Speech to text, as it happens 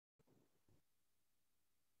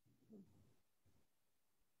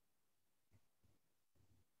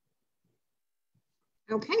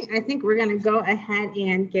Okay, I think we're going to go ahead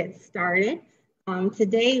and get started.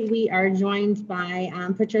 Today we are joined by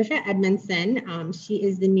Patricia Edmonson. She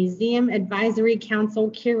is the Museum Advisory Council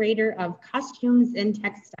Curator of Costumes and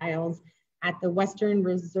Textiles at the Western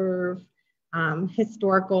Reserve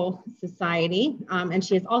Historical Society. And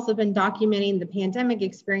she has also been documenting the pandemic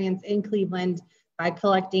experience in Cleveland by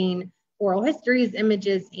collecting oral histories,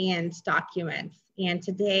 images, and documents. And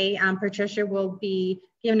today, Patricia will be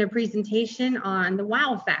giving a presentation on the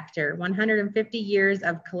wow factor, 150 years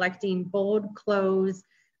of collecting bold clothes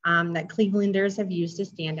that Clevelanders have used to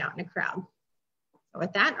stand out in a crowd. So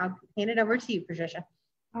with that, I'll hand it over to you, Patricia.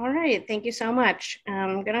 All right, thank you so much.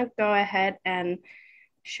 I'm gonna go ahead and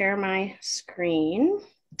share my screen.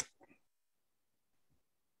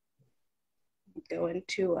 Go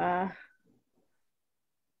into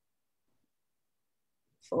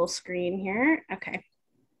full screen here. Okay.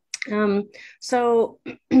 So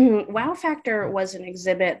Wow Factor was an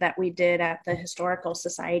exhibit that we did at the Historical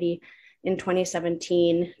Society in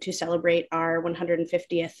 2017 to celebrate our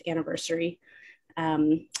 150th anniversary.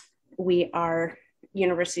 We are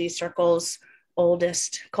University Circle's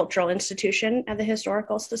oldest cultural institution at the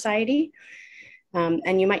Historical Society.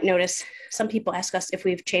 And you might notice some people ask us if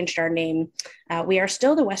we've changed our name. We are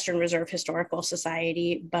still the Western Reserve Historical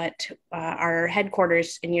Society, but our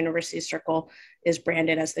headquarters in University Circle is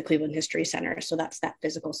branded as the Cleveland History Center. So that's that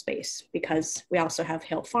physical space, because we also have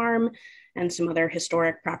Hill Farm and some other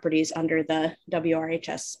historic properties under the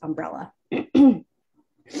WRHS umbrella.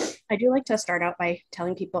 I do like to start out by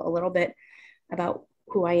telling people a little bit about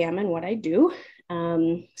who I am and what I do.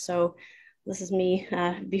 So this is me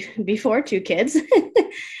before 2 kids.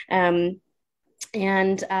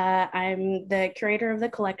 And I'm the curator of the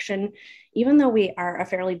collection. Even though we are a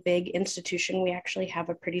fairly big institution, we actually have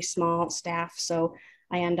a pretty small staff. So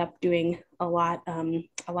I end up doing a lot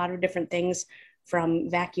of different things, from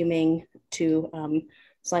vacuuming to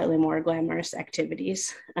slightly more glamorous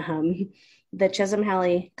activities. The Chisholm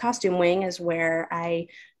Halley Costume Wing is where I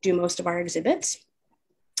do most of our exhibits.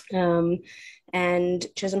 And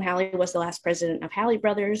Chisholm Halley was the last president of Halley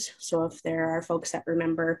Brothers. So if there are folks that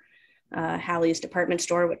remember Halley's department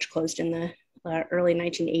store, which closed in the early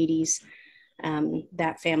 1980s,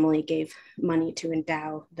 that family gave money to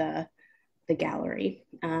endow the gallery.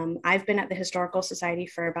 I've been at the Historical Society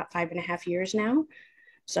for about 5.5 years now.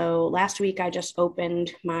 So last week I just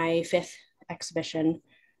opened my 5th exhibition,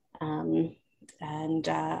 and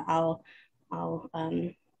I'll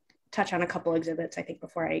touch on a couple exhibits, I think,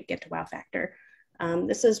 before I get to Wow Factor.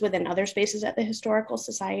 This is within other spaces at the Historical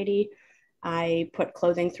Society. I put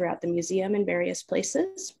clothing throughout the museum in various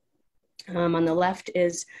places. On the left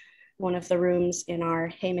is one of the rooms in our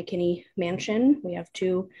Hay McKinney mansion. We have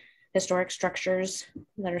 2 historic structures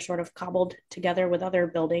that are sort of cobbled together with other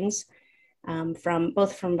buildings from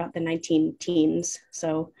about the 19-teens.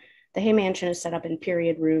 So the Hay Mansion is set up in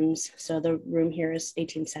period rooms. So the room here is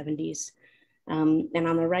 1870s. And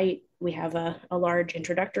on the right, we have a large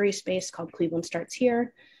introductory space called Cleveland Starts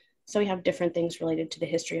Here. So we have different things related to the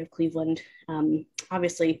history of Cleveland.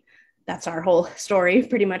 Obviously, that's our whole story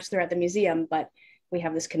pretty much throughout the museum, but we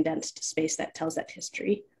have this condensed space that tells that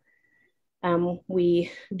history.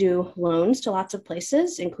 We do loans to lots of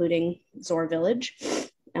places, including Zoar Village.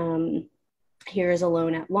 Here is a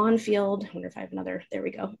loan at Lawnfield. I wonder if I have another, there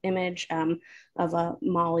we go, image of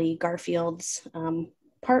Molly Garfield's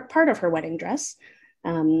part of her wedding dress.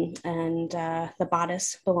 And the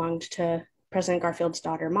bodice belonged to President Garfield's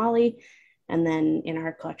daughter, Molly. And then in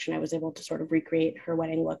our collection, I was able to sort of recreate her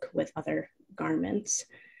wedding look with other garments.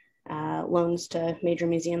 Loans to major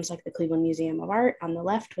museums like the Cleveland Museum of Art. On the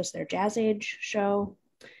left was their Jazz Age show.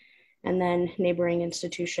 And then neighboring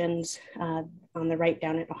institutions, on the right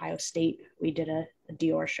down at Ohio State, we did a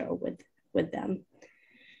Dior show with them.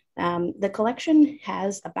 The collection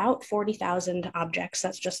has about 40,000 objects.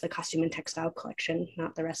 That's just the costume and textile collection,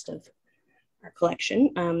 not the rest of our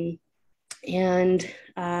collection. And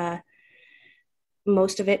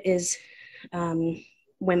most of it is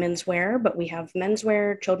women's wear, but we have men's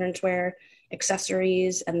wear, children's wear,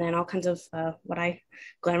 accessories, and then all kinds of what I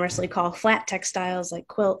glamorously call flat textiles, like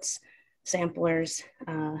quilts, samplers,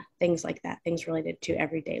 things like that, things related to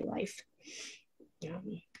everyday life.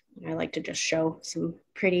 I like to just show some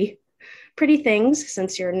pretty things,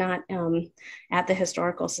 since you're not at the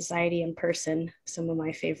Historical Society in person. Some of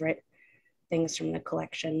my favorite things from the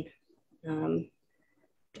collection.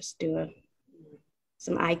 Just do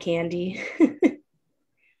some eye candy.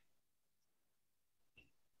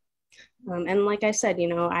 And like I said,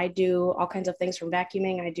 I do all kinds of things, from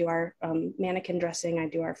vacuuming. I do our mannequin dressing. I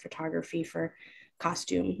do our photography for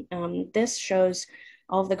costume. This shows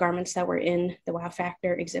all of the garments that were in the Wow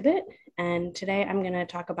Factor exhibit. And today I'm going to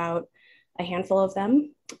talk about a handful of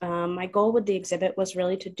them. My goal with the exhibit was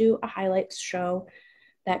really to do a highlights show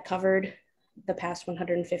that covered the past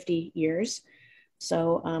 150 years.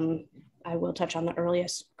 So I will touch on the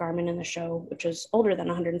earliest garment in the show, which is older than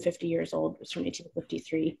 150 years old. It was from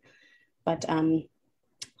 1853. But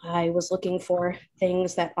I was looking for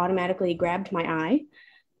things that automatically grabbed my eye,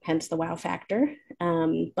 hence the wow factor.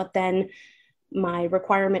 But then my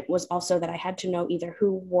requirement was also that I had to know either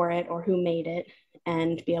who wore it or who made it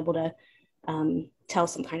and be able to tell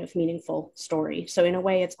some kind of meaningful story. So in a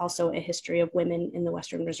way, it's also a history of women in the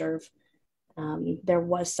Western Reserve. There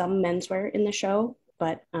was some menswear in the show,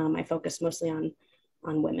 but I focused mostly on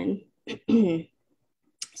women.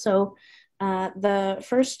 So the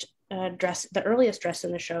first dress, the earliest dress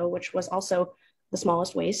in the show, which was also the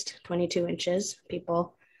smallest waist, 22 inches.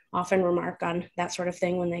 People often remark on that sort of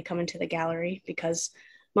thing when they come into the gallery because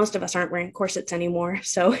most of us aren't wearing corsets anymore,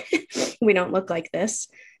 so we don't look like this.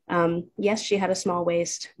 Yes, she had a small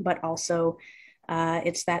waist, but also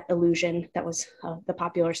it's that illusion that was the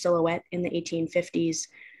popular silhouette in the 1850s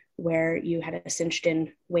where you had a cinched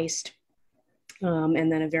in waist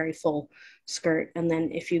and then a very full skirt. And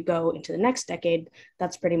then if you go into the next decade,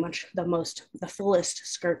 that's pretty much the fullest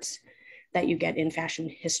skirts that you get in fashion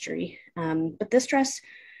history. But this dress,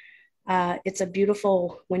 it's a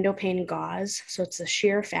beautiful window pane gauze. So it's a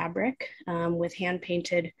sheer fabric with hand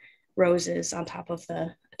painted roses on top of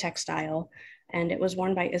the textile. And it was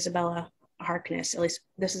worn by Isabella Harkness. At least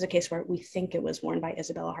this is a case where we think it was worn by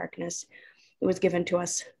Isabella Harkness. It was given to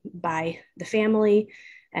us by the family.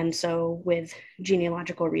 And so with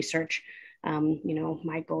genealogical research,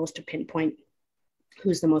 my goal is to pinpoint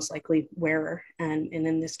who's the most likely wearer. And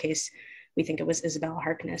in this case, we think it was Isabella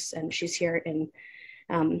Harkness. And she's here in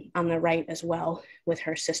on the right as well with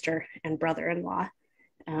her sister and brother-in-law.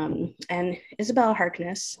 And Isabella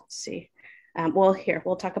Harkness, let's see.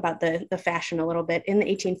 We'll talk about the fashion a little bit. In the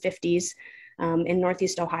 1850s, in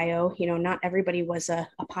Northeast Ohio, not everybody was a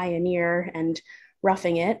pioneer and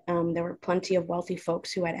roughing it. There were plenty of wealthy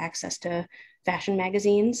folks who had access to fashion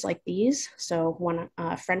magazines like these. So one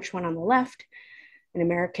French one on the left, an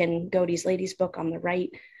American Godey's Ladies Book on the right,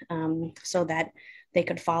 so that they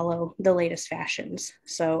could follow the latest fashions.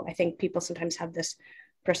 So I think people sometimes have this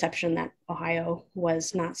perception that Ohio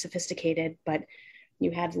was not sophisticated, but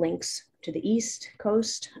you had links to the East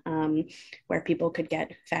Coast where people could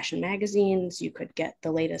get fashion magazines, you could get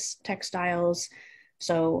the latest textiles.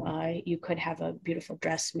 So you could have a beautiful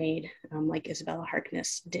dress made like Isabella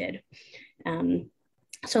Harkness did.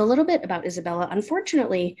 So a little bit about Isabella.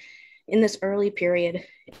 Unfortunately, in this early period,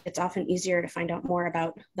 it's often easier to find out more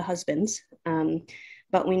about the husbands.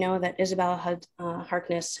 But we know that Isabella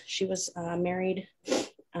Harkness, she was married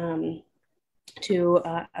to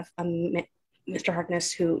Mr.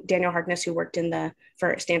 Harkness, Daniel Harkness, who worked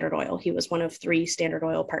for Standard Oil. He was one of 3 Standard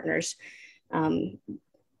Oil partners,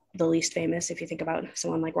 the least famous if you think about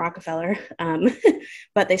someone like Rockefeller.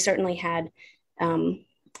 But they certainly had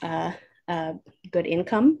good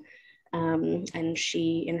income. And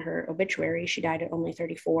she, in her obituary, she died at only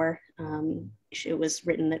 34. It was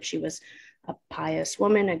written that she was a pious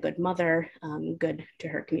woman, a good mother, good to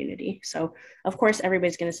her community. So of course,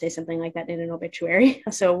 everybody's going to say something like that in an obituary.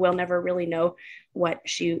 So we'll never really know what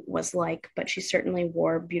she was like, but she certainly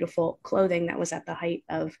wore beautiful clothing that was at the height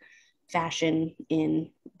of fashion in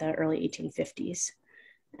the early 1850s.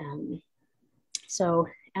 So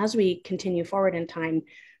as we continue forward in time,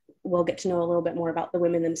 we'll get to know a little bit more about the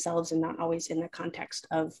women themselves and not always in the context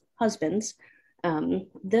of husbands.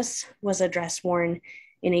 This was a dress worn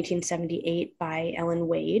in 1878 by Ellen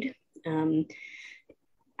Wade.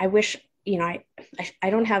 I wish, I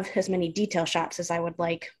don't have as many detail shots as I would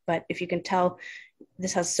like, but if you can tell,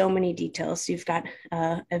 this has so many details. You've got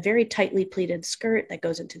a very tightly pleated skirt that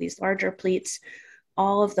goes into these larger pleats.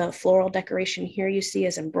 All of the floral decoration here you see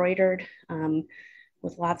is embroidered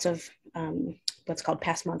with lots of what's called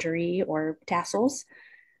passementerie or tassels.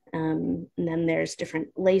 And then there's different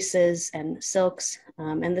laces and silks.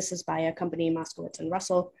 And this is by a company, Moskowitz and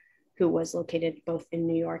Russell, who was located both in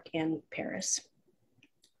New York and Paris.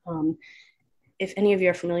 If any of you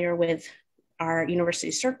are familiar with our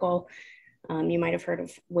university circle, you might have heard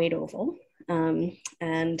of Wade Oval.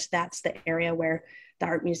 And that's the area where the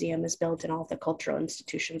art museum is built and all of the cultural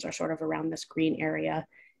institutions are sort of around this green area.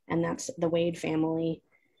 And that's the Wade family.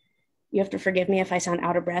 You have to forgive me if I sound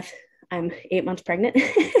out of breath. I'm 8 months pregnant.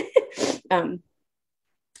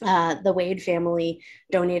 The Wade family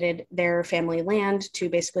donated their family land to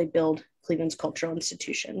basically build Cleveland's cultural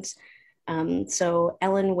institutions. So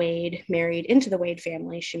Ellen Wade married into the Wade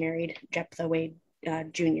family. She married Jephthah Wade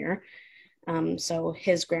Jr. So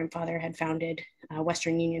his grandfather had founded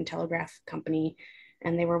Western Union Telegraph Company,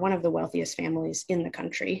 and they were one of the wealthiest families in the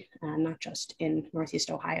country, not just in Northeast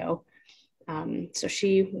Ohio. So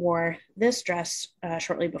she wore this dress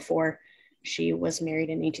shortly before she was married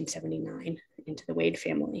in 1879 into the Wade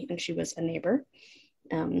family, and she was a neighbor.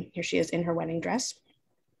 Here she is in her wedding dress.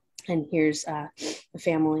 And here's a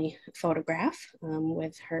family photograph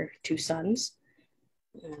with her two sons.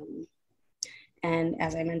 And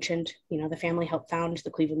as I mentioned, the family helped found the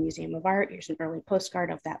Cleveland Museum of Art. Here's an early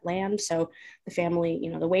postcard of that land. So the family,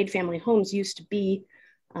 the Wade family homes used to be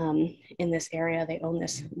in this area. They own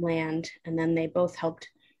this land, and then they both helped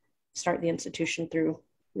start the institution through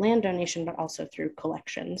land donation, but also through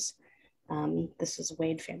collections. This is a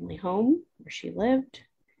Wade family home where she lived.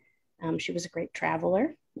 She was a great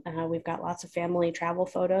traveler. We've got lots of family travel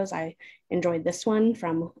photos. I enjoyed this one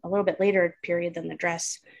from a little bit later period than the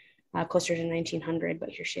dress, closer to 1900, but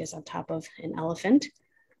here she is on top of an elephant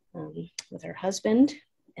with her husband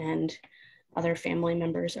and other family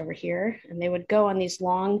members over here. And they would go on these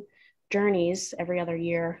long journeys every other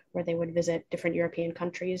year where they would visit different European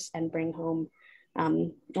countries and bring home,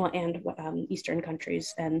 Eastern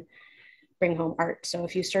countries, and bring home art. So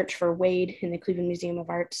if you search for Wade in the Cleveland Museum of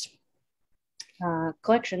Art's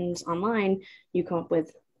collections online, you come up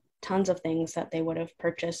with tons of things that they would have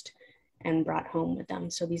purchased and brought home with them.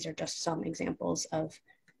 So these are just some examples of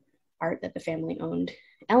art that the family owned.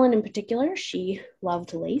 Ellen in particular, she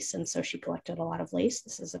loved lace, and so she collected a lot of lace.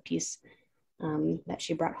 This is a piece that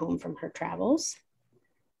she brought home from her travels.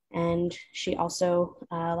 And she also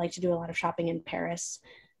liked to do a lot of shopping in Paris.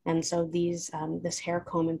 And so this hair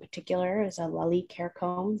comb in particular is a Lalique hair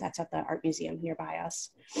comb that's at the art museum nearby us.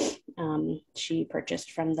 She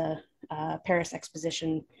purchased from the Paris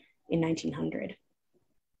exposition in 1900.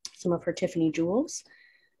 Some of her Tiffany jewels.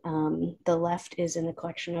 The left is in the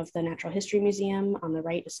collection of the Natural History Museum. On the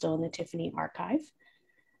right is still in the Tiffany archive.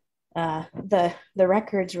 The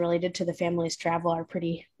records related to the family's travel are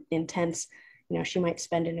pretty intense. She might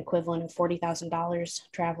spend an equivalent of $40,000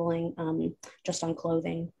 traveling just on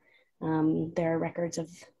clothing. There are records of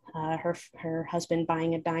her husband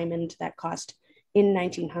buying a diamond that cost in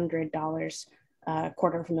 $1,900,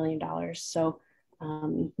 $250,000. So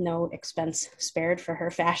no expense spared for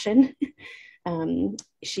her fashion.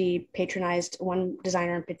 She patronized one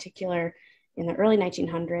designer in particular in the early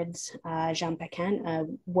 1900s, Jean Paquin, a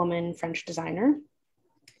woman French designer.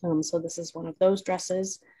 So this is one of those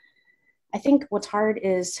dresses. I think what's hard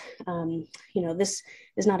is, this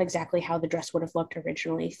is not exactly how the dress would have looked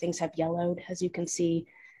originally. Things have yellowed, as you can see.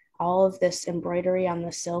 All of this embroidery on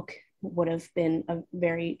the silk would have been a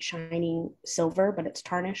very shining silver, but it's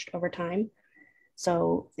tarnished over time.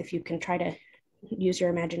 So if you can try to use your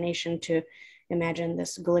imagination to imagine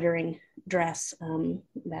this glittering dress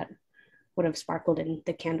that would have sparkled in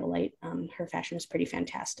the candlelight, her fashion is pretty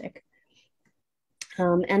fantastic.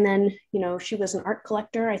 And then, she was an art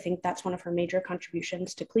collector. I think that's one of her major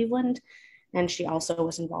contributions to Cleveland. And she also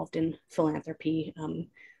was involved in philanthropy,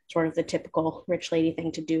 sort of the typical rich lady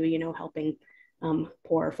thing to do, helping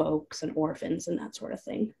poor folks and orphans and that sort of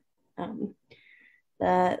thing.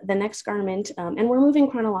 The next garment, and we're moving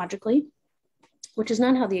chronologically, which is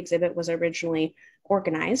not how the exhibit was originally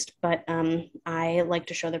organized, but I like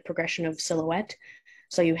to show the progression of silhouette.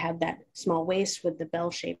 So you had that small waist with the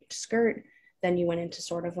bell-shaped skirt, then you went into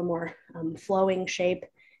sort of a more flowing shape.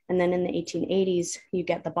 And then in the 1880s, you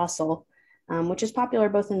get the bustle, which is popular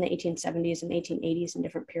both in the 1870s and 1880s in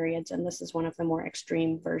different periods. And this is one of the more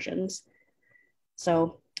extreme versions.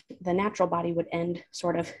 So the natural body would end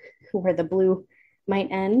sort of where the blue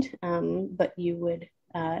might end, but you would,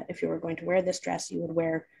 if you were going to wear this dress, you would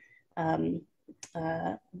wear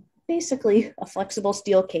basically a flexible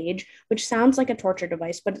steel cage, which sounds like a torture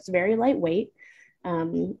device, but it's very lightweight.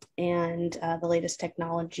 And the latest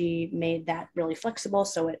technology made that really flexible.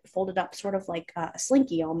 So it folded up sort of like a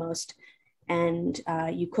slinky almost, and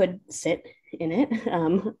you could sit in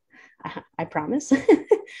it, I promise.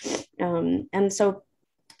 And so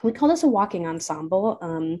we call this a walking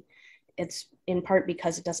ensemble. It's in part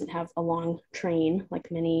because it doesn't have a long train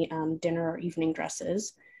like many dinner or evening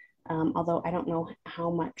dresses. Although I don't know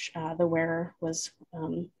how much the wearer was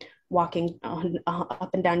walking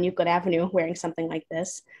up and down Euclid Avenue wearing something like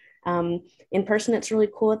this. In person, it's really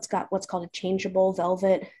cool. It's got what's called a changeable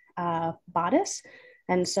velvet bodice.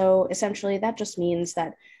 And so essentially that just means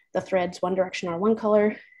that the threads one direction are one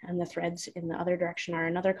color and the threads in the other direction are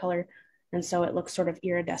another color. And so it looks sort of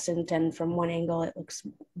iridescent, and from one angle it looks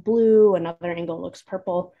blue, another angle looks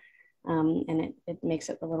purple, and it makes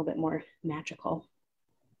it a little bit more magical.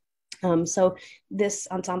 So this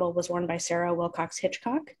ensemble was worn by Sarah Wilcox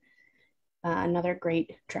Hitchcock, another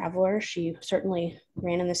great traveler. She certainly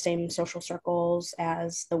ran in the same social circles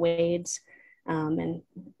as the Wades, and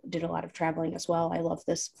did a lot of traveling as well. I love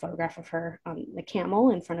this photograph of her on the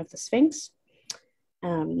camel in front of the Sphinx,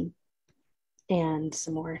 and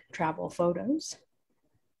some more travel photos.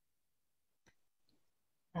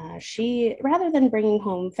 She, rather than bringing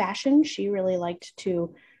home fashion, she really liked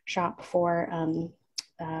to shop for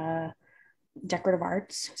decorative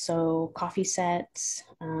arts. So coffee sets,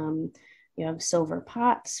 you have silver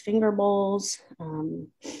pots, finger bowls.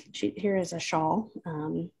 Here is a shawl,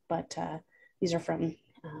 but these are from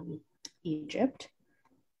Egypt.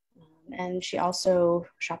 And she also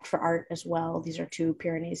shopped for art as well. These are 2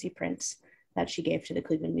 Piranesi prints that she gave to the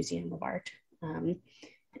Cleveland Museum of Art.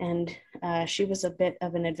 And she was a bit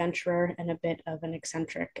of an adventurer and a bit of an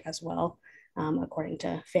eccentric as well, according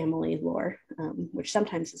to family lore, which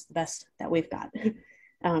sometimes is the best that we've got.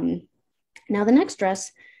 Now the next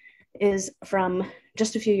dress is from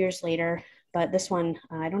just a few years later, but this one,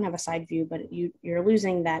 I don't have a side view, but you're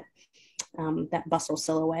losing that, that bustle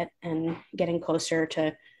silhouette and getting closer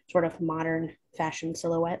to sort of modern fashion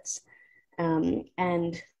silhouettes.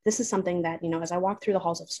 And this is something that, as I walked through the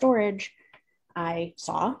halls of storage, I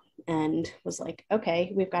saw and was like,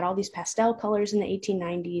 okay, we've got all these pastel colors in the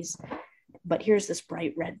 1890s, but here's this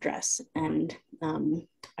bright red dress. And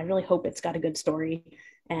I really hope it's got a good story.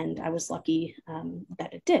 And I was lucky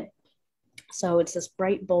that it did. So it's this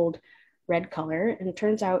bright, bold red color. And it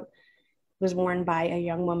turns out it was worn by a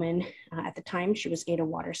young woman. At the time, she was Ada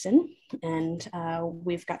Watterson. And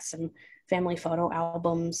we've got some family photo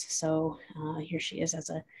albums. So here she is as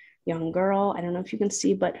a young girl. I don't know if you can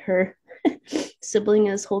see, but her sibling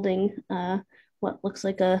is holding what looks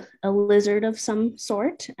like a lizard of some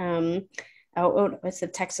sort. It's a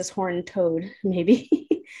Texas horned toad,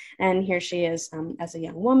 maybe. And here she is as a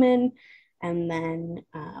young woman, and then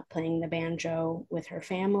playing the banjo with her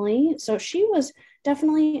family. So she was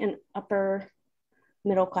definitely an upper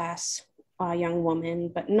middle class young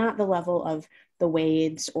woman, but not the level of the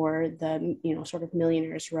Wades or the, sort of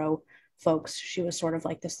Millionaires Row folks. She was sort of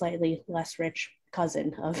like the slightly less rich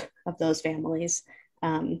cousin of those families.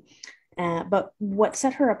 But what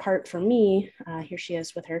set her apart for me, here she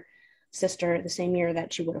is with her sister the same year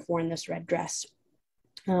that she would have worn this red dress,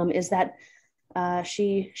 is that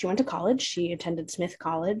she went to college. She attended Smith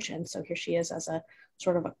College, and so here she is as a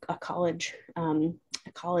sort of a college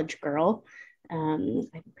girl. I'm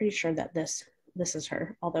pretty sure that this is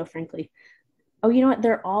her, although frankly, oh, you know what?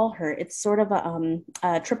 They're all her. It's sort of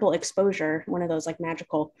a triple exposure, one of those like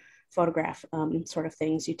magical photograph sort of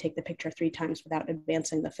things. You take the picture 3 times without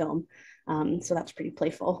advancing the film, so that's pretty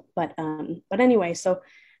playful. But anyway, so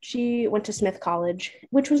she went to Smith College,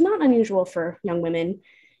 which was not unusual for young women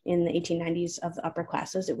in the 1890s of the upper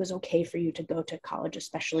classes. It was okay for you to go to college,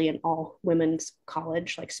 especially an all women's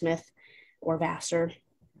college like Smith or Vassar.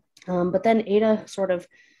 But then Ada sort of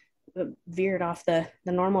veered off the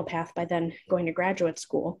normal path by then going to graduate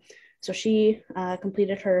school. So she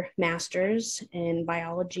completed her master's in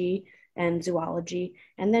biology and zoology,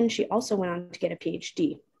 and then she also went on to get a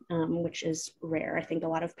PhD, which is rare. I think a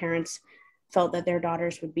lot of parents felt that their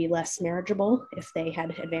daughters would be less marriageable if they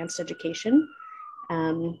had advanced education.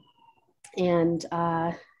 And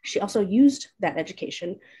she also used that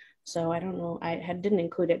education. So I don't know, didn't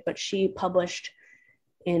include it, but she published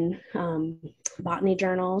in botany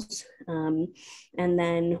journals. And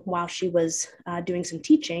then while she was doing some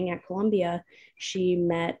teaching at Columbia, she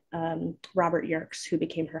met Robert Yerkes, who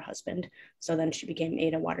became her husband. So then she became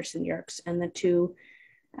Ada Watterson Yerkes, and the two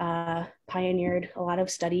pioneered a lot of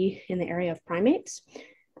study in the area of primates.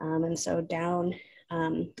 And so down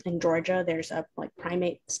in Georgia, there's a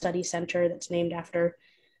primate study center that's named after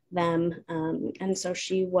them. And so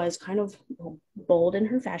she was kind of bold in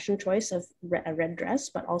her fashion choice of a red dress,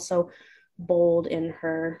 but also bold in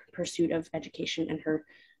her pursuit of education and her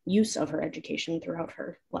use of her education throughout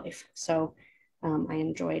her life. So I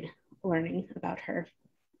enjoyed learning about her.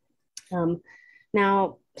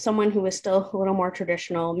 Now, someone who is still a little more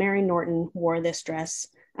traditional, Mary Norton wore this dress,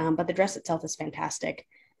 but the dress itself is fantastic.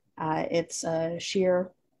 It's a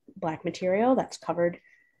sheer black material that's covered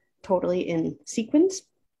totally in sequins,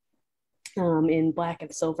 in black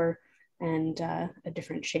and silver, and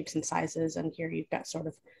different shapes and sizes. And here you've got sort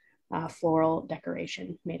of floral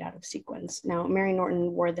decoration made out of sequins. Now, Mary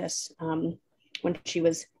Norton wore this when she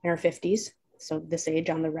was in her 50s, so this age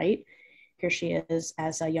on the right. Here she is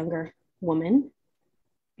as a younger woman.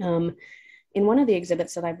 In one of the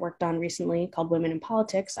exhibits that I've worked on recently called Women in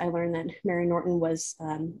Politics, I learned that Mary Norton was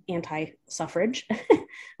anti-suffrage,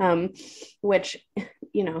 which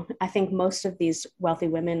you know, I think most of these wealthy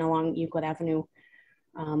women along Euclid Avenue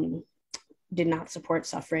did not support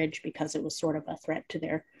suffrage because it was sort of a threat to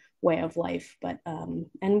their way of life. But,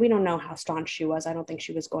 and we don't know how staunch she was. I don't think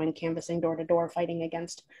she was going canvassing door to door fighting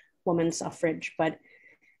against women's suffrage, but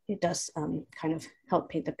it does kind of help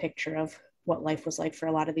paint the picture of what life was like for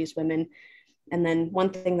a lot of these women. And then one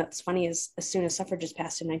thing that's funny is as soon as suffrage is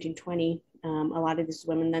passed in 1920, a lot of these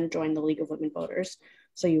women then joined the League of Women Voters.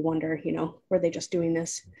 So you wonder, you know, were they just doing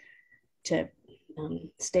this to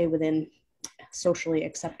stay within socially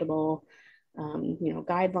acceptable, you know,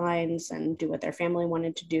 guidelines and do what their family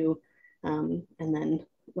wanted to do. And then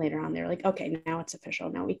later on, they're like, okay, now it's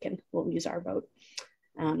official. Now we'll use our vote.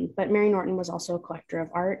 But Mary Norton was also a collector of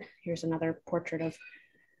art. Here's another portrait of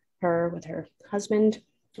her with her husband,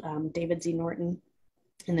 David Z. Norton,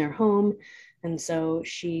 in their home. And so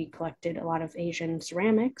she collected a lot of Asian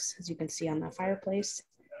ceramics, as you can see on the fireplace,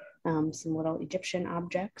 some little Egyptian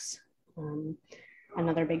objects.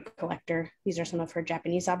 Another big collector. These are some of her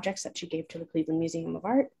Japanese objects that she gave to the Cleveland Museum of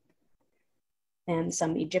Art, and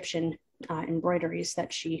some Egyptian embroideries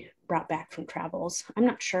that she brought back from travels. I'm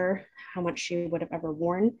not sure how much she would have ever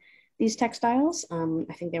worn these textiles.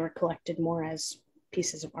 I think they were collected more as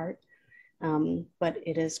pieces of art, but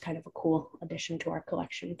it is kind of a cool addition to our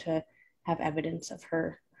collection to have evidence of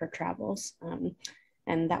her travels.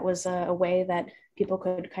 And that was a way that people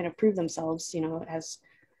could kind of prove themselves, you know, as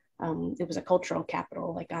it was a cultural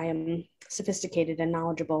capital. Like, I am sophisticated and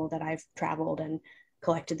knowledgeable, that I've traveled and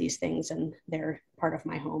collected these things and they're part of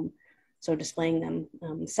my home. So displaying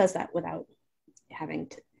them says that without you having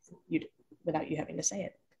to say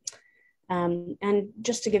it. And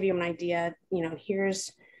just to give you an idea, you know,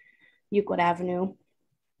 here's Euclid Avenue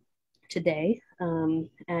today.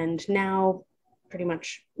 And now pretty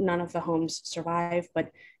much none of the homes survive,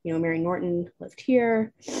 but, you know, Mary Norton lived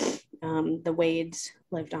here. The Wades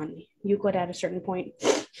lived on Euclid at a certain point,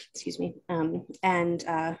 excuse me. And,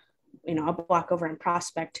 you know, a block over in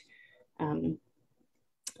Prospect,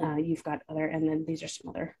 you've got other, and then these are some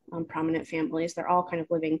other prominent families. They're all kind of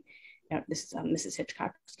living, this is Mrs.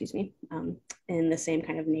 Hitchcock, excuse me, in the same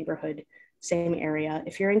kind of neighborhood, same area.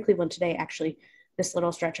 If you're in Cleveland today, actually, this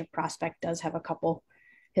little stretch of Prospect does have a couple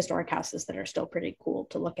historic houses that are still pretty cool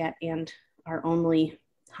to look at, and are only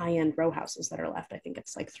high-end row houses that are left. I think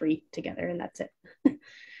it's like 3 together, and that's it.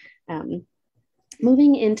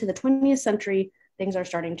 Moving into the 20th century, things are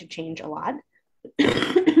starting to change a lot.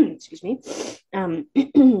 Excuse me.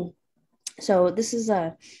 So this is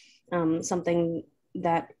something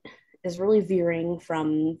that is really veering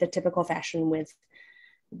from the typical fashion with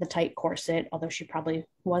the tight corset, although she probably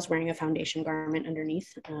was wearing a foundation garment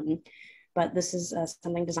underneath. But this is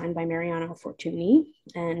something designed by Mariano Fortuny,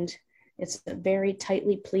 and it's a very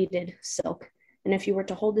tightly pleated silk. And if you were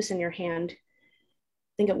to hold this in your hand,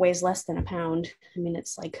 I think it weighs less than a pound. I mean,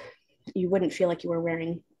 it's like, you wouldn't feel like you were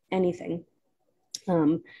wearing anything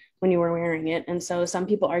when you were wearing it. And so some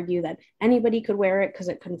people argue that anybody could wear it because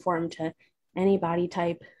it conformed to any body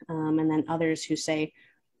type. And then others who say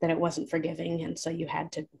that it wasn't forgiving, and so you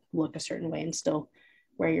had to look a certain way and still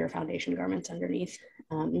wear your foundation garments underneath.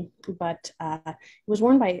 But it was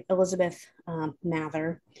worn by Elizabeth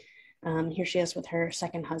Mather. Here she is with her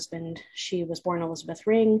second husband. She was born Elizabeth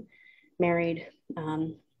Ring, married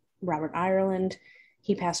Robert Ireland.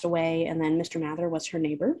 He passed away, and then Mr. Mather was her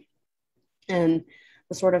neighbor. And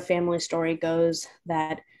the sort of family story goes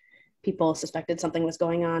that people suspected something was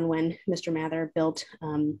going on when Mr. Mather built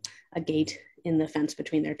a gate in the fence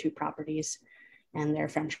between their 2 properties, and their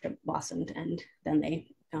friendship blossomed, and then they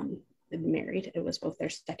married. It was both their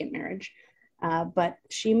second marriage. But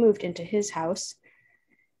she moved into his house,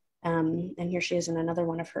 and here she is in another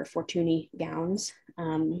one of her Fortuny gowns.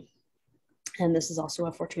 And this is also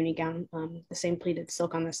a Fortuny gown, the same pleated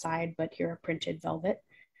silk on the side, but here a printed velvet.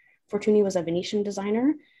 Fortuny was a Venetian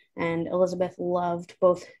designer, and Elizabeth loved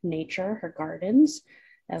both nature, her gardens,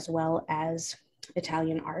 as well as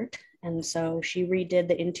Italian art. And so she redid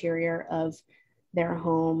the interior of their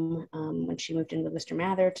home when she moved in with Mr.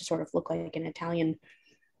 Mather to sort of look like an Italian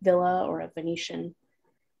villa or a Venetian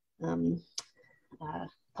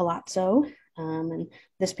palazzo. And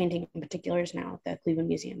this painting in particular is now at the Cleveland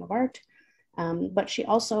Museum of Art. But she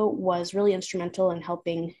also was really instrumental in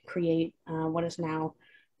helping create what is now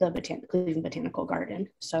the Cleveland Botanical Garden.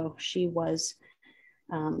 So she was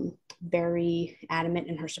very adamant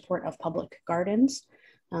in her support of public gardens.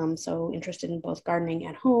 So interested in both gardening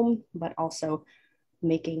at home, but also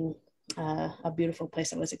making a beautiful place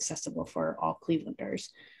that was accessible for all Clevelanders.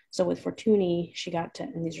 So with Fortuny, she got to,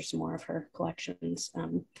 and these are some more of her collections,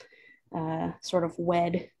 sort of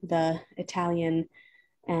wed the Italian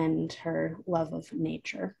and her love of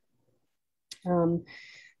nature.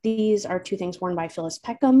 These are two things worn by Phyllis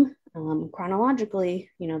Peckham. Chronologically,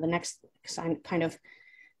 the next kind of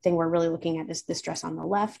thing we're really looking at is this dress on the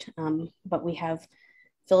left, but we have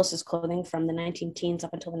Phyllis's clothing from the 19-teens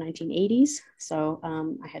up until the 1980s. So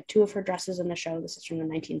I had two of her dresses in the show. This is from the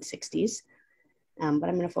 1960s, but I'm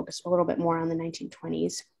going to focus a little bit more on the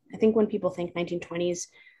 1920s. I think when people think 1920s,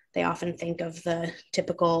 they often think of the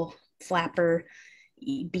typical flapper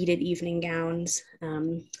beaded evening gowns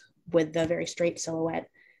with the very straight silhouette,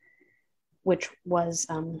 which was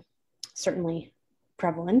certainly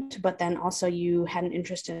prevalent, but then also you had an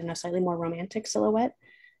interest in a slightly more romantic silhouette.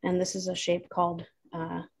 And this is a shape called,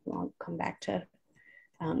 I'll come back to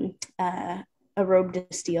a robe de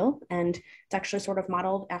style. And it's actually sort of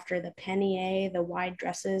modeled after the pannier, the wide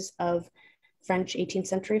dresses of French 18th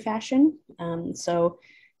century fashion. So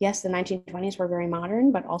yes, the 1920s were very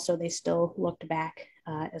modern, but also they still looked back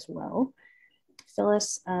as well.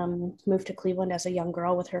 Phyllis moved to Cleveland as a young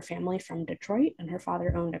girl with her family from Detroit, and her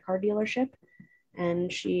father owned a car dealership.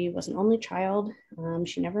 And she was an only child.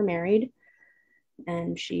 She never married,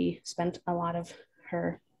 and she spent a lot of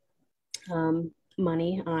her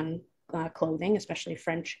money on clothing, especially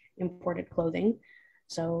French imported clothing.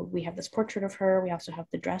 So we have this portrait of her. We also have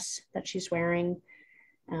the dress that she's wearing.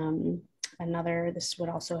 This would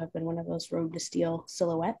also have been one of those robe de style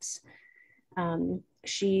silhouettes.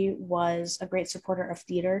 She was a great supporter of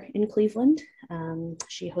theater in Cleveland.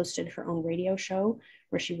 She hosted her own radio show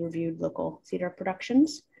where she reviewed local theater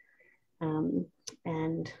productions.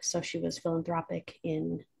 And so she was philanthropic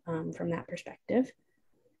from that perspective.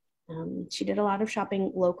 She did a lot of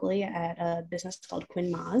shopping locally at a business called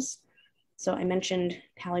Quinn Ma's. So I mentioned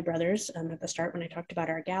Halle Brothers at the start when I talked about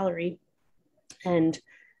our gallery. And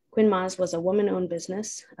Quinn Ma's was a woman-owned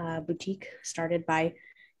business, boutique started by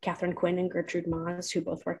Catherine Quinn and Gertrude Ma's, who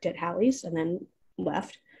both worked at Halle's and then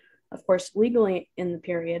left. Of course, legally in the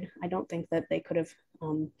period, I don't think that they could have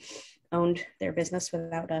owned their business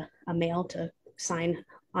without a male to sign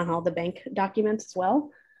on all the bank documents as well,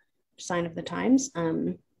 sign of the times.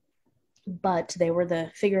 But they were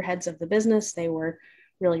the figureheads of the business. They were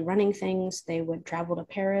really running things. They would travel to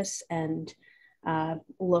Paris and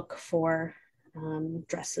look for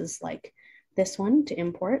dresses like this one to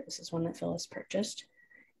import. This is one that Phyllis purchased.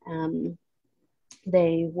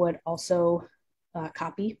 They would also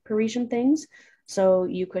copy Parisian things. So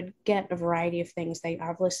you could get a variety of things. They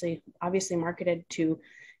obviously marketed to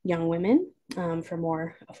young women for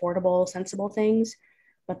more affordable, sensible things.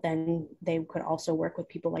 But then they could also work with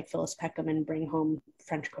people like Phyllis Peckham and bring home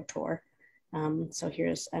French couture. So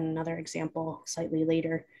here's another example slightly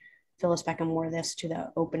later. Phyllis Peckham wore this to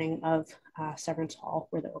the opening of Severance Hall,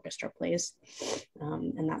 where the orchestra plays.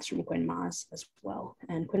 And that's from Quinn Ma's as well.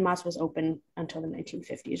 And Quinn Ma's was open until the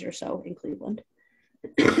 1950s or so in Cleveland.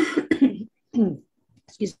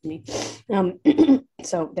 Excuse me.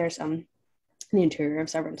 So there's the interior of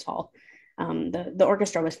Severance Hall. The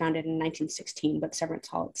orchestra was founded in 1916, but Severance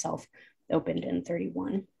Hall itself opened in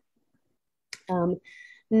 31.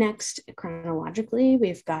 Next, chronologically,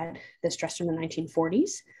 we've got this dress from the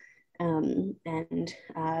 1940s. And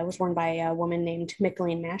it was worn by a woman named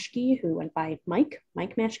Mickalene Maschke, who went by Mike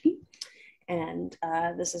Maschke. And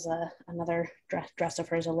this is another dress of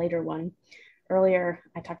hers, a later one. Earlier,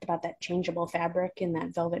 I talked about that changeable fabric in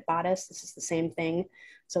that velvet bodice. This is the same thing.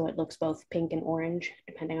 So it looks both pink and orange,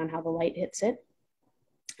 depending on how the light hits it.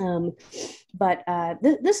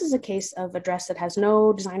 This is a case of a dress that has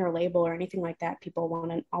no designer label or anything like that.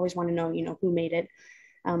 People always want to know, who made it.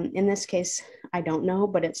 In this case, I don't know,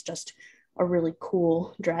 but it's just a really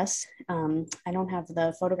cool dress. I don't have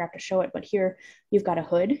the photograph to show it, but here you've got a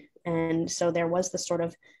hood. And so there was this sort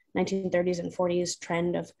of 1930s and 40s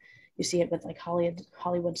trend of, you see it with like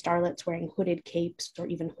Hollywood starlets wearing hooded capes or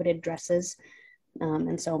even hooded dresses.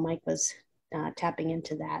 And so Mike was tapping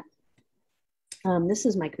into that. This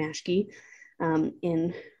is Mike Maschke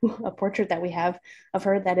in a portrait that we have of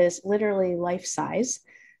her that is literally life size.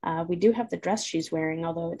 We do have the dress she's wearing,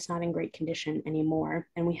 although it's not in great condition anymore.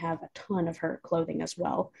 And we have a ton of her clothing as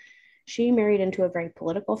well. She married into a very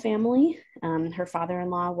political family. Her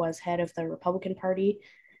father-in-law was head of the Republican Party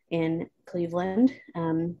in Cleveland.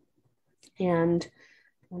 And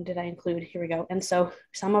when did I include? Here we go. And so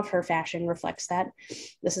some of her fashion reflects that.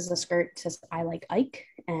 This is a skirt that says, "I like Ike."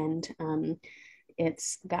 And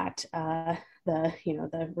it's got the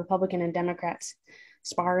Republican and Democrats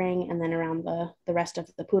sparring, and then around the rest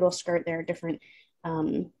of the poodle skirt, there are different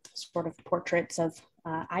sort of portraits of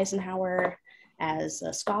Eisenhower as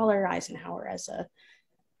a scholar, Eisenhower as a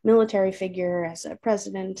military figure, as a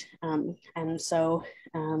president. And so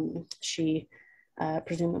she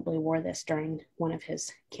presumably wore this during one of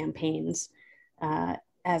his campaigns.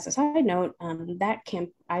 As a side note,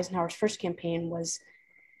 Eisenhower's first campaign was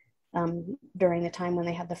during the time when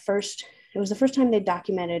they had it was the first time they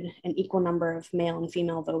documented an equal number of male and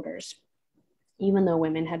female voters, even though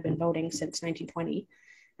women had been voting since 1920.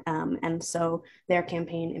 And so their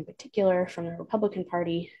campaign in particular from the Republican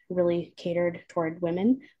Party really catered toward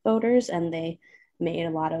women voters, and they made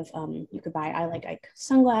a lot of, you could buy I Like Ike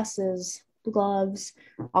sunglasses, gloves,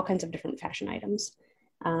 all kinds of different fashion items.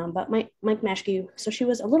 But Mike Maschke, so she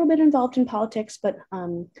was a little bit involved in politics, but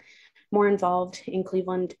more involved in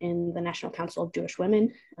Cleveland in the National Council of Jewish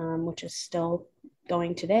Women, which is still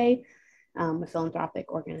going today, a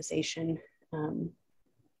philanthropic organization,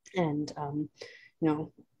 and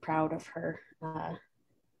proud of her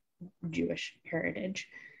Jewish heritage.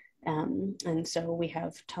 And so we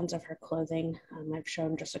have tons of her clothing. I've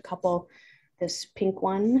shown just a couple. This pink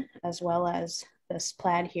one, as well as this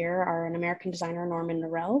plaid here, are an American designer, Norman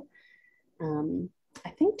Norell. I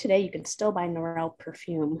think today you can still buy Norell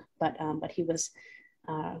perfume, but he was,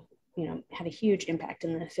 had a huge impact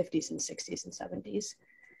in the 50s and 60s and 70s.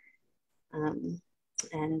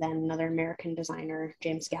 And then another American designer,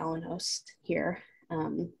 James Galanos here.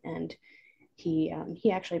 And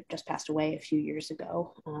he actually just passed away a few years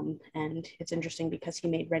ago. And it's interesting because he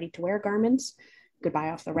made ready-to-wear garments, could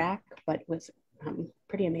buy off the rack, but with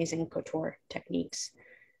pretty amazing couture techniques.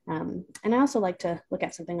 And I also like to look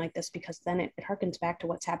at something like this because then it harkens back to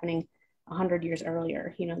what's happening 100 years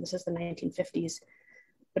earlier. This is the 1950s,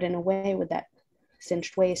 but in a way with that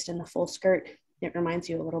cinched waist and the full skirt, it reminds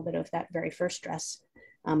you a little bit of that very first dress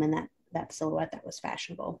and that silhouette that was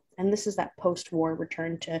fashionable. And this is that post-war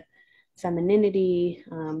return to femininity.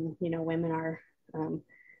 Women are,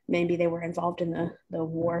 maybe they were involved in the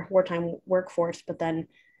wartime workforce, but then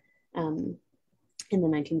in the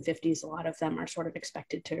 1950s, a lot of them are sort of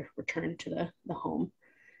expected to return to the home.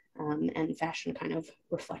 And fashion kind of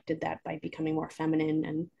reflected that by becoming more feminine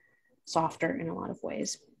and softer in a lot of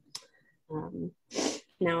ways.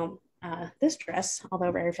 Now, this dress,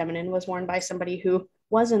 although very feminine, was worn by somebody who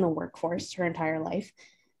was in the workforce her entire life.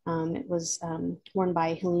 It was worn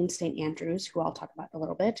by Helene St. Andrews, who I'll talk about a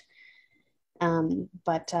little bit.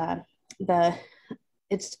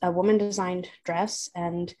 It's a woman-designed dress,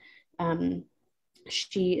 and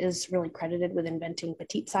she is really credited with inventing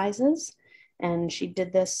petite sizes. And she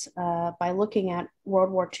did this by looking at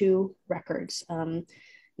World War II records,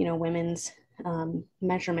 women's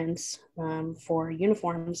measurements for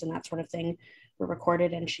uniforms and that sort of thing were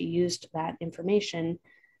recorded, and she used that information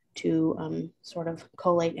to sort of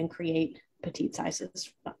collate and create petite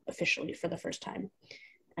sizes officially for the first time.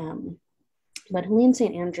 But Helene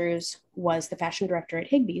St. Andrews was the fashion director at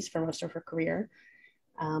Higbee's for most of her career.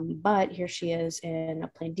 But here she is in a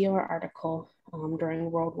Plain Dealer article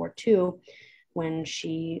during World War II when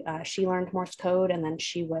she learned Morse code, and then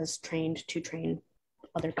she was trained to train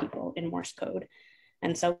other people in Morse code.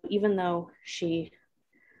 And so even though she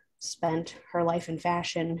spent her life in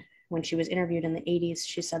fashion, when she was interviewed in the 80s,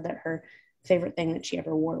 she said that her favorite thing that she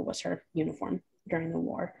ever wore was her uniform during the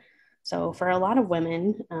war. So for a lot of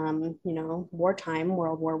women, wartime,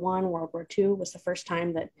 World War I, World War II was the first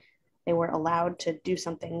time that they were allowed to do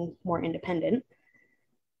something more independent.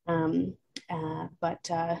 But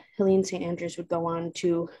Helene St. Andrews would go on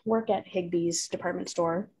to work at Higbee's department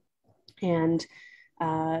store, and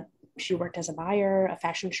she worked as a buyer, a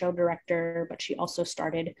fashion show director, but she also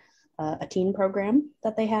started a teen program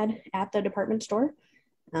that they had at the department store.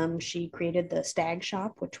 She created the Stag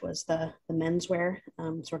Shop, which was the menswear,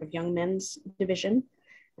 sort of young men's division.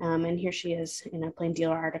 And here she is in a Plain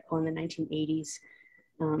Dealer article in the 1980s.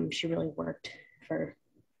 She really worked for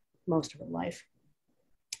most of her life,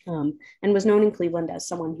 and was known in Cleveland as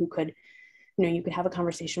someone who could, you could have a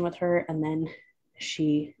conversation with her, and then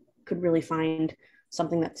she could really find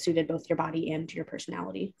something that suited both your body and your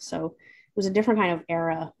personality. So it was a different kind of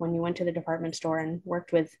era when you went to the department store and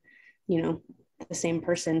worked with, the same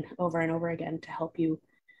person over and over again to help you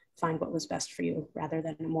find what was best for you, rather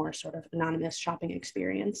than a more sort of anonymous shopping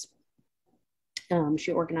experience.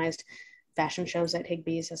 She organized fashion shows at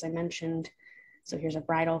Higbee's, as I mentioned. So here's a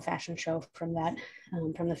bridal fashion show from that,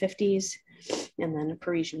 from the 50s, and then a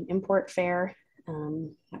Parisian import fair.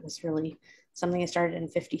 That was really something that started in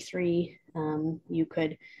 53. You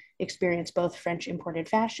could experience both French imported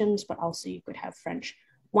fashions, but also you could have French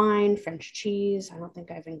wine, French cheese. I don't think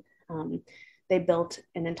they built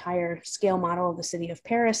an entire scale model of the city of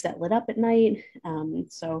Paris that lit up at night.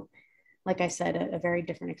 So like I said, a very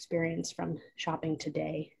different experience from shopping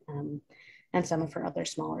today, and some of her other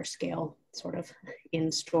smaller scale sort of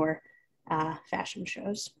in-store fashion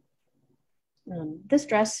shows. This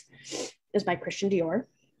dress is by Christian Dior,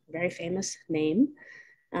 a very famous name.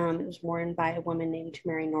 It was worn by a woman named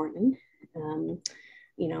Mary Norton.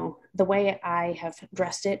 You know, the way I have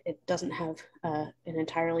dressed it, it doesn't have an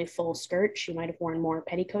entirely full skirt. She might have worn more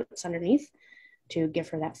petticoats underneath to give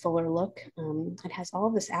her that fuller look. It has all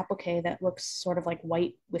of this applique that looks sort of like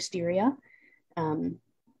white wisteria.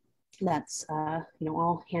 That's, you know,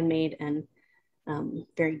 all handmade and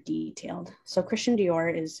very detailed. So Christian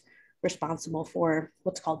Dior is responsible for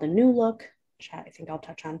what's called the new look, which I think I'll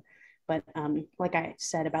touch on. But like I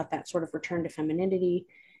said about that sort of return to femininity,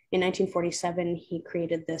 in 1947, he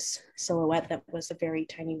created this silhouette that was a very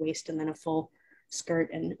tiny waist and then a full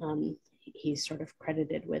skirt. And he's sort of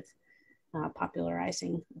credited with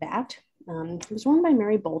popularizing that. It was worn by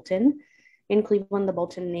Mary Bolton. In Cleveland, the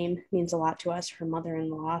Bolton name means a lot to us. Her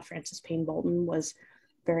mother-in-law, Frances Payne Bolton, was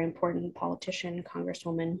a very important politician,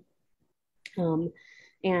 congresswoman,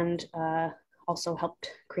 and also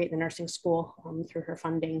helped create the nursing school through her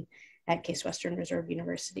funding at Case Western Reserve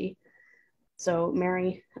University. So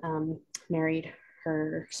Mary married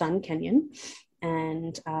her son, Kenyon,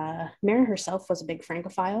 and Mary herself was a big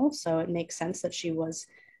Francophile, so it makes sense that she was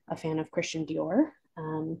a fan of Christian Dior.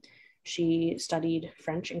 She studied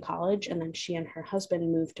French in college, and then she and her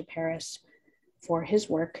husband moved to Paris for his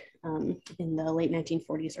work in the late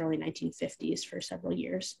 1940s, early 1950s for several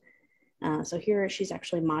years. So here she's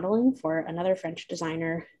actually modeling for another French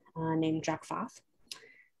designer named Jacques Fath,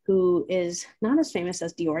 who is not as famous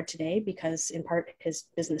as Dior today because in part his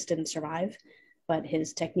business didn't survive, but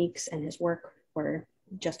his techniques and his work were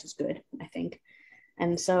just as good, I think.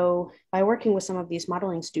 And so by working with some of these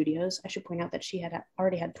modeling studios, I should point out that she had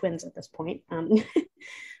already had twins at this point.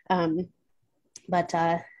 But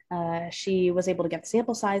she was able to get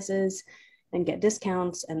sample sizes and get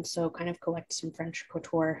discounts, and so kind of collect some French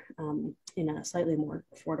couture in a slightly more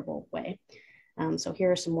affordable way. So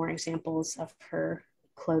here are some more examples of her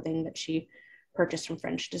clothing that she purchased from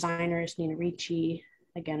French designers, Nina Ricci,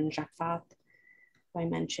 again, Jacques Fath, I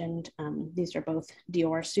mentioned. These are both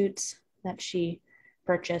Dior suits that she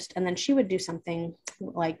purchased. And then she would do something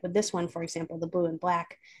like with this one, for example, the blue and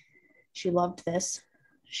black. She loved this.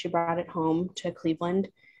 She brought it home to Cleveland,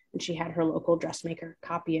 and she had her local dressmaker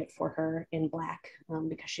copy it for her in black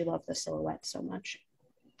because she loved the silhouette so much.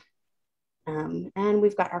 And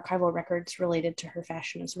we've got archival records related to her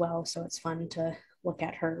fashion as well. So it's fun to look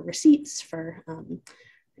at her receipts for,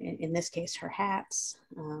 in this case, her hats,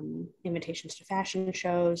 invitations to fashion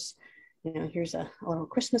shows. You know, here's a little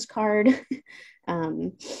Christmas card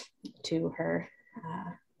to her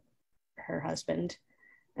husband.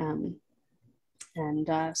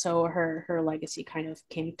 So her legacy kind of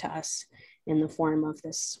came to us in the form of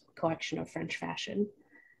this collection of French fashion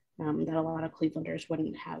that a lot of Clevelanders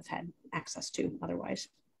wouldn't have had access to otherwise.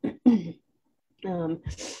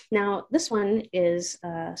 Now, this one is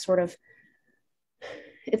sort of,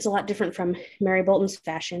 it's a lot different from Mary Bolton's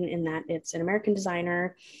fashion in that it's an American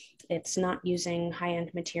designer. It's not using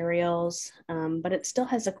high-end materials, but it still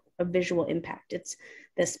has a visual impact. It's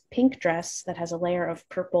this pink dress that has a layer of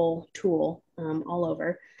purple tulle all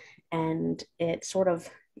over, and it sort of,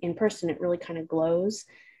 in person, it really kind of glows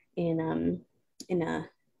in an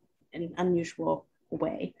unusual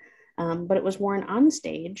way. But it was worn on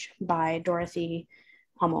stage by Dorothy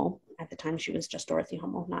Hummel. At the time, she was just Dorothy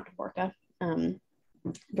Hummel, not Dvorka.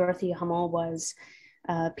 Dorothy Hummel was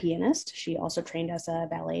a pianist. She also trained as a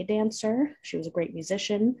ballet dancer. She was a great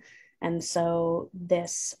musician. And so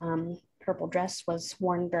this purple dress was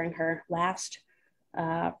worn during her last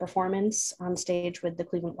performance on stage with the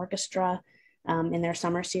Cleveland Orchestra in their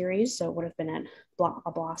summer series. So it would have been at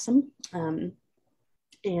a Blossom.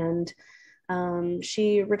 And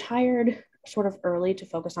she retired sort of early to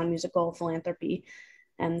focus on musical philanthropy.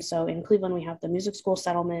 And so in Cleveland, we have the Music School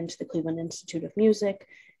Settlement, the Cleveland Institute of Music.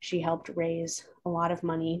 She helped raise a lot of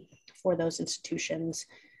money for those institutions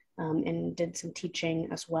and did some teaching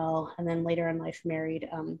as well. And then later in life married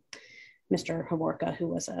Mr. Haworka, who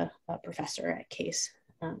was a professor at Case.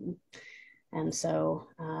 And so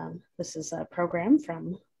this is a program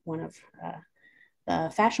from one of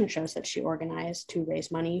the fashion shows that she organized to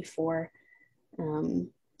raise money for the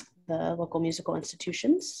local musical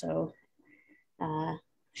institutions. So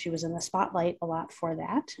she was in the spotlight a lot for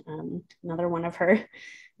that. Another one of her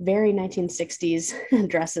very 1960s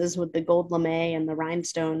dresses with the gold lame and the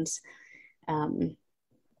rhinestones.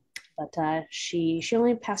 But she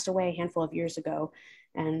only passed away a handful of years ago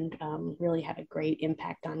and really had a great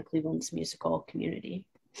impact on Cleveland's musical community.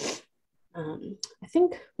 I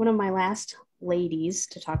think one of my last ladies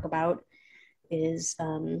to talk about is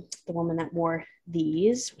the woman that wore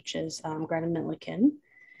these, which is Greta Milliken.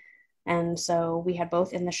 And so we had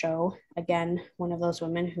both in the show. Again, one of those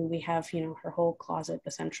women who we have, her whole closet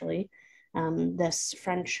essentially. This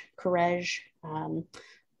French Courrèges,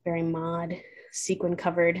 very mod, sequin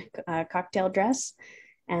covered cocktail dress.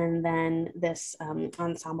 And then this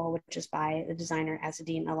ensemble, which is by the designer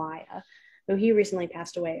Azzedine Alaïa, who he recently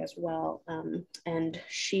passed away as well. And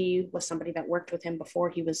she was somebody that worked with him before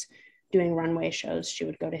he was doing runway shows. She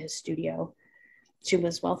would go to his studio. She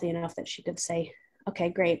was wealthy enough that she could say, okay,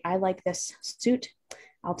 great, I like this suit.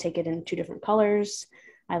 I'll take it in 2 different colors.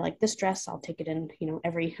 I like this dress. I'll take it in,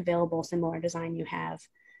 every available similar design you have.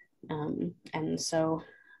 And so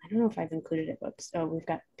I don't know if I've included it, but so we've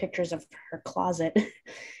got pictures of her closet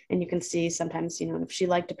and you can see sometimes, if she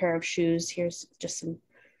liked a pair of shoes, here's just some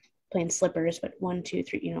plain slippers, but 1, 2,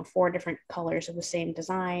 3, 4 different colors of the same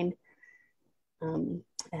design.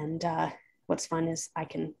 What's fun is I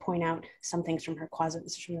can point out some things from her closet.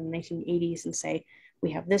 This is from the 1980s and say,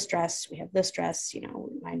 we have this dress,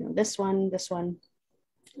 I know this one.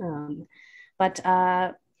 But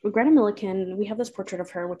Greta Milliken, we have this portrait of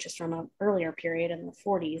her, which is from an earlier period in the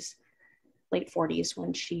 40s, late 40s,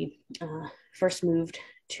 when she first moved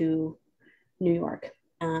to New York.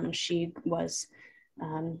 She was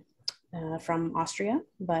from Austria,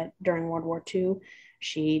 but during World War II,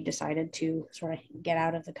 she decided to sort of get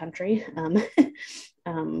out of the country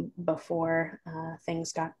before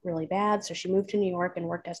things got really bad. So she moved to New York and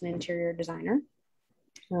worked as an interior designer.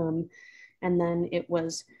 And then it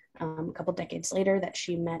was a couple decades later that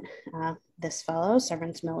she met this fellow,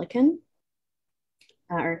 Severance Milliken.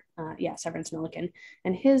 Severance Milliken.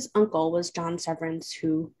 And his uncle was John Severance,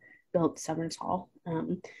 who built Severance Hall.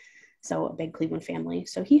 So a big Cleveland family.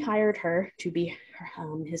 So he hired her to be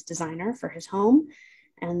his designer for his home.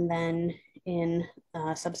 And then in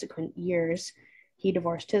subsequent years, he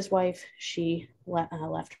divorced his wife. She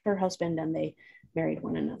left her husband and they married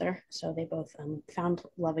one another. So they both found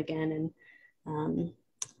love again and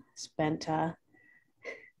spent a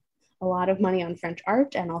lot of money on French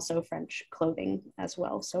art and also French clothing as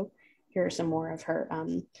well. So here are some more of her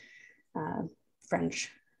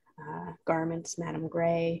French garments, Madame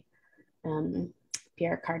Grey,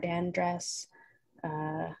 Pierre Cardin dress,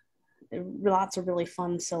 lots of really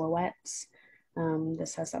fun silhouettes.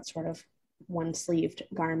 This has that sort of one-sleeved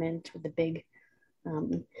garment with the big,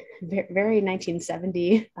 very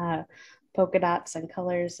 1970 polka dots and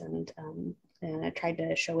colors. And I tried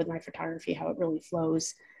to show with my photography how it really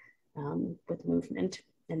flows with movement.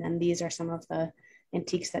 And then these are some of the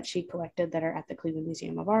antiques that she collected that are at the Cleveland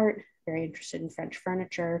Museum of Art, very interested in French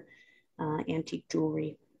furniture, antique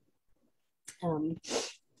jewelry.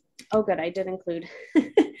 Oh, good, I did include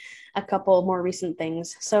a couple more recent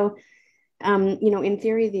things. So, in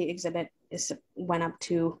theory, the exhibit went up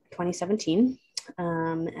to 2017.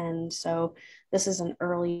 And so this is an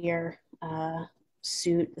earlier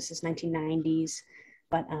suit. This is 1990s,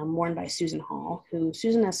 but worn by Susan Hall, who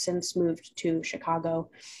Susan has since moved to Chicago,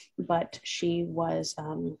 but she was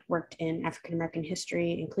worked in African-American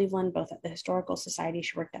history in Cleveland, both at the Historical Society.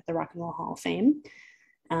 She worked at the Rock and Roll Hall of Fame.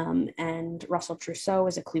 And Russell Trousseau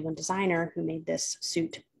is a Cleveland designer who made this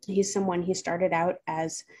suit. He started out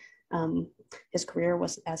as, his career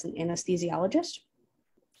was as an anesthesiologist,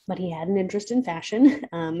 but he had an interest in fashion.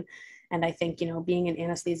 And I think, being an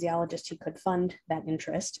anesthesiologist, he could fund that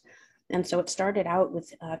interest. And so it started out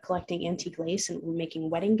with collecting antique lace and making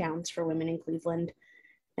wedding gowns for women in Cleveland.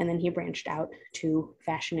 And then he branched out to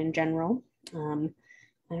fashion in general.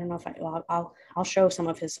 I don't know if I'll show some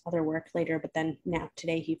of his other work later, but then now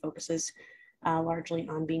today he focuses largely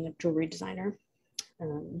on being a jewelry designer.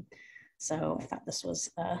 So I thought this was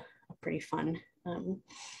a pretty fun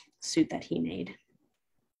suit that he made.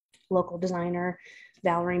 Local designer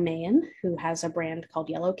Valerie Mayen, who has a brand called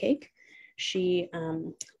Yellow Cake. She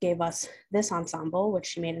gave us this ensemble, which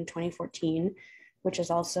she made in 2014, which is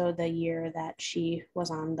also the year that she was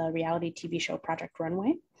on the reality TV show Project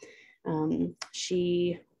Runway.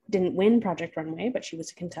 She didn't win Project Runway, but she was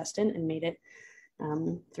a contestant and made it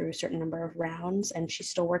through a certain number of rounds, and she's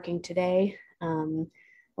still working today.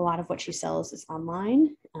 A lot of what she sells is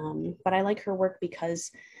online, but I like her work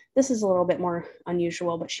because this is a little bit more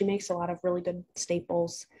unusual, but she makes a lot of really good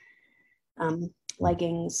staples,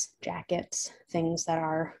 leggings, jackets, things that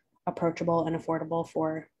are approachable and affordable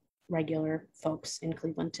for regular folks in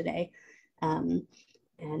Cleveland today.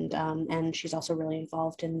 And she's also really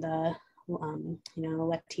involved in the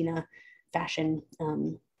Latina fashion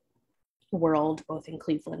world, both in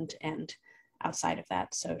Cleveland and outside of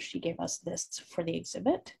that. So she gave us this for the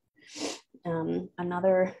exhibit.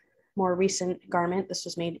 Another more recent garment, this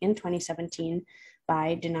was made in 2017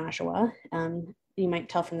 by Dinajua. You might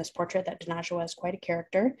tell from this portrait that Dinajua is quite a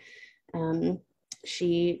character.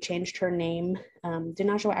 She changed her name.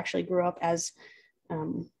 Dinajwa actually grew up as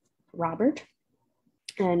Robert,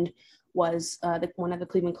 and was one of the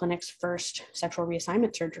Cleveland Clinic's first sexual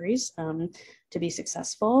reassignment surgeries to be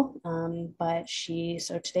successful.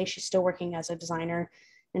 So today she's still working as a designer,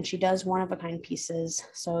 and she does one-of-a-kind pieces.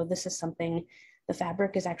 So this is something, the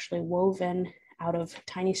fabric is actually woven out of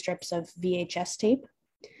tiny strips of VHS tape.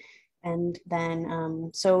 And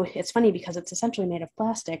then, so it's funny because it's essentially made of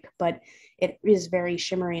plastic, but it is very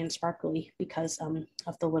shimmery and sparkly because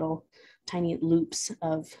of the little tiny loops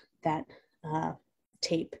of that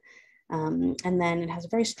tape. And then it has a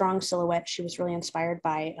very strong silhouette. She was really inspired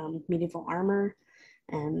by medieval armor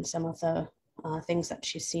and some of the things that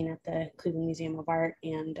she's seen at the Cleveland Museum of Art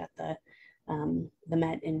and at the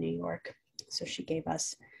Met in New York. So she gave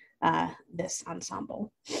us this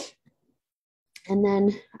ensemble. And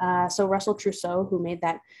then, so Russell Trousseau, who made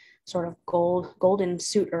that sort of golden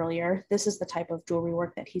suit earlier, this is the type of jewelry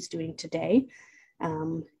work that he's doing today.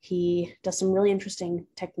 He does some really interesting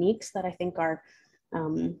techniques that I think are,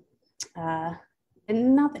 and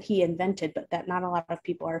not that he invented, but that not a lot of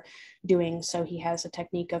people are doing. So he has a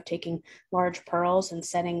technique of taking large pearls and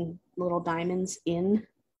setting little diamonds in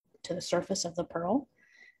to the surface of the pearl,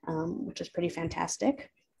 which is pretty fantastic.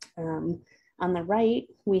 On the right,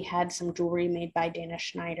 we had some jewelry made by Dana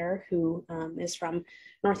Schneider, who is from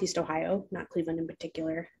Northeast Ohio, not Cleveland in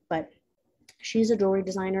particular, but she's a jewelry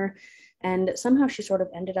designer. And somehow she sort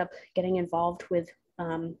of ended up getting involved with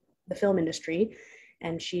the film industry,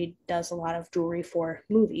 and she does a lot of jewelry for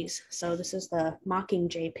movies. So this is the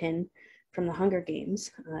Mockingjay pin from the Hunger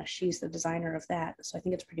Games. She's the designer of that. So I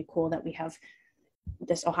think it's pretty cool that we have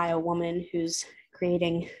this Ohio woman who's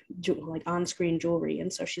creating like on-screen jewelry.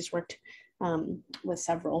 And so she's worked with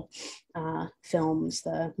several films.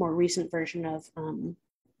 The more recent version of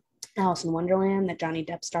Alice in Wonderland that Johnny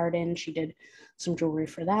Depp starred in, she did some jewelry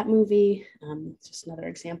for that movie. It's just another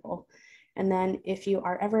example. And then if you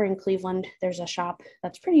are ever in Cleveland, there's a shop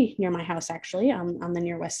that's pretty near my house actually, on the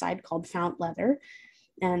near west side, called Fount Leather.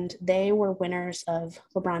 And they were winners of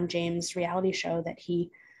LeBron James' reality show that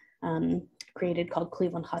he created called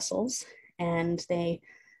Cleveland Hustles. And they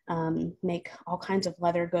make all kinds of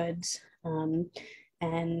leather goods.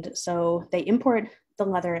 And so they import the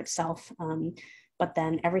leather itself, but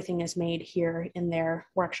then everything is made here in their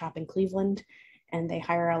workshop in Cleveland. And they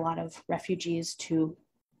hire a lot of refugees to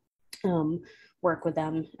work with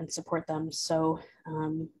them and support them. So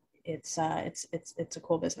it's a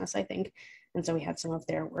cool business, I think. And so we had some of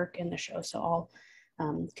their work in the show. So all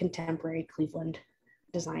contemporary Cleveland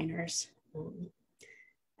designers.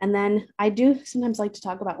 And then I do sometimes like to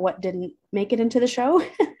talk about what didn't make it into the show.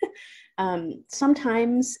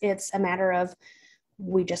 Sometimes it's a matter of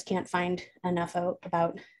we just can't find enough out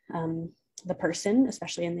about the person,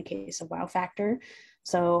 especially in the case of Wow Factor.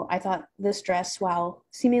 So I thought this dress, while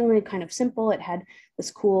seemingly kind of simple, it had this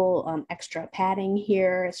cool extra padding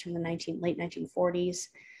here. It's from the late 1940s.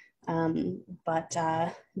 But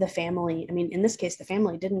the family, I mean, in this case, the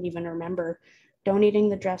family didn't even remember donating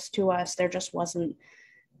the dress to us. There just wasn't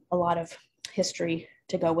a lot of history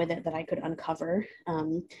to go with it that I could uncover.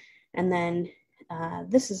 And then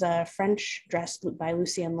this is a French dress by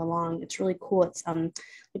Lucien Lelong. It's really cool. It's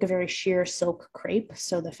like a very sheer silk crepe.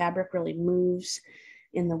 So the fabric really moves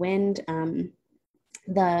in the wind.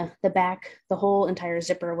 The back, the whole entire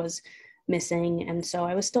zipper was missing. And so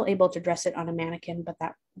I was still able to dress it on a mannequin, but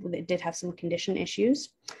it did have some condition issues.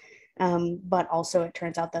 But also it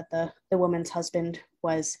turns out that the woman's husband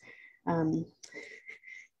was,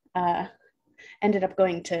 ended up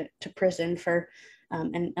going to prison for,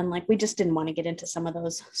 and like, we just didn't want to get into some of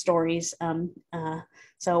those stories.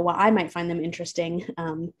 So while I might find them interesting,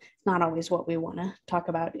 not always what we want to talk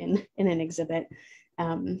about in an exhibit.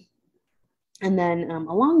 And then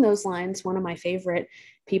along those lines, one of my favorite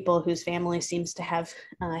people whose family seems to have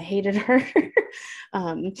hated her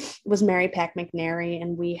was Mary Pack McNary.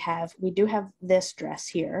 And we do have this dress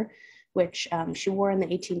here, which she wore in the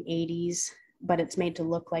 1880s, but it's made to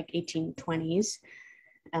look like 1820s.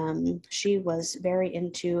 She was very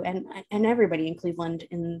into, and everybody in Cleveland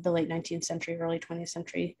in the late 19th century, early 20th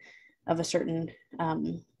century of a certain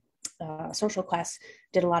social class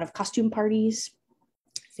did a lot of costume parties,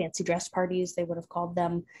 fancy dress parties, they would have called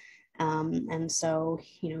them. And so,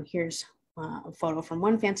 here's a photo from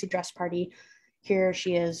one fancy dress party. Here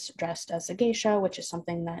she is dressed as a geisha, which is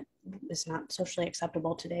something that is not socially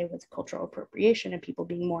acceptable today with cultural appropriation and people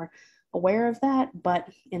being more aware of that, but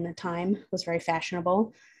in the time was very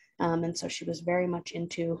fashionable. And so she was very much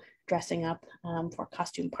into dressing up for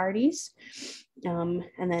costume parties. And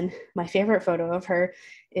then my favorite photo of her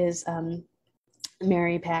is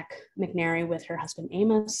Mary Pack McNary with her husband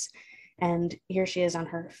Amos. And here she is on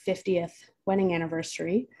her 50th wedding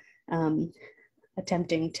anniversary,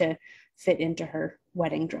 attempting to fit into her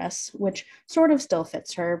wedding dress, which sort of still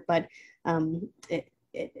fits her, but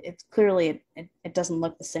it's clearly, it doesn't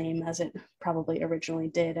look the same as it probably originally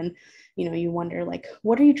did. And, you wonder, like,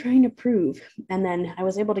 what are you trying to prove? And then I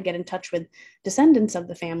was able to get in touch with descendants of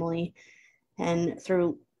the family, and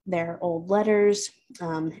through their old letters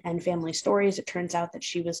and family stories, it turns out that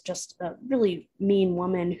she was just a really mean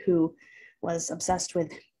woman who was obsessed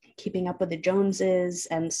with keeping up with the Joneses.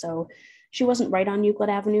 And so she wasn't right on Euclid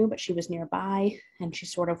Avenue, but she was nearby. And she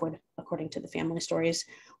sort of would, according to the family stories,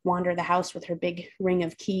 wander the house with her big ring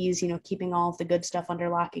of keys, keeping all of the good stuff under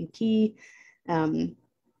lock and key. I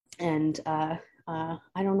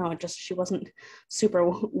don't know, she wasn't super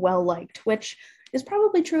well liked, which is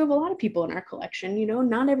probably true of a lot of people in our collection.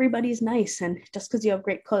 Not everybody's nice, and just because you have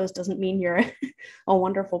great clothes doesn't mean you're a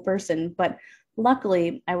wonderful person. But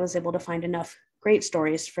luckily, I was able to find enough great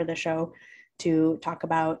stories for the show to talk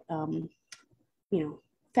about,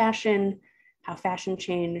 fashion, how fashion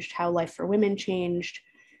changed, how life for women changed,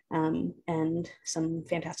 and some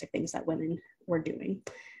fantastic things that women were doing.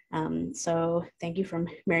 So thank you from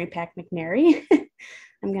Mary Pack McNary.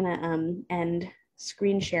 I'm gonna end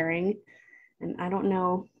screen sharing, and I don't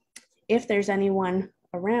know if there's anyone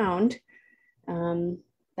around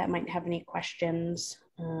that might have any questions.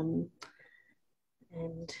 And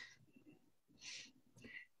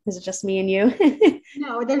is it just me and you?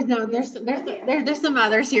 No, there's some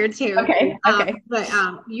others here too. Okay. But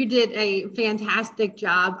you did a fantastic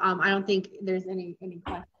job. I don't think there's any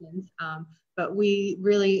questions. But we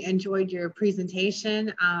really enjoyed your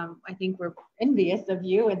presentation. I think we're envious of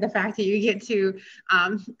you and the fact that you get to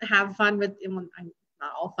have fun with, well,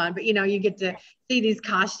 not all fun, but you get to see these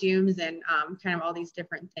costumes and kind of all these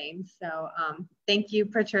different things. So thank you,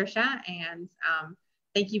 Patricia, and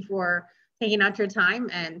thank you for taking out your time,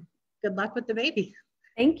 and good luck with the baby.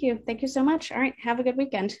 Thank you. Thank you so much. All right. Have a good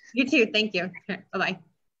weekend. You too. Thank you. Bye-bye.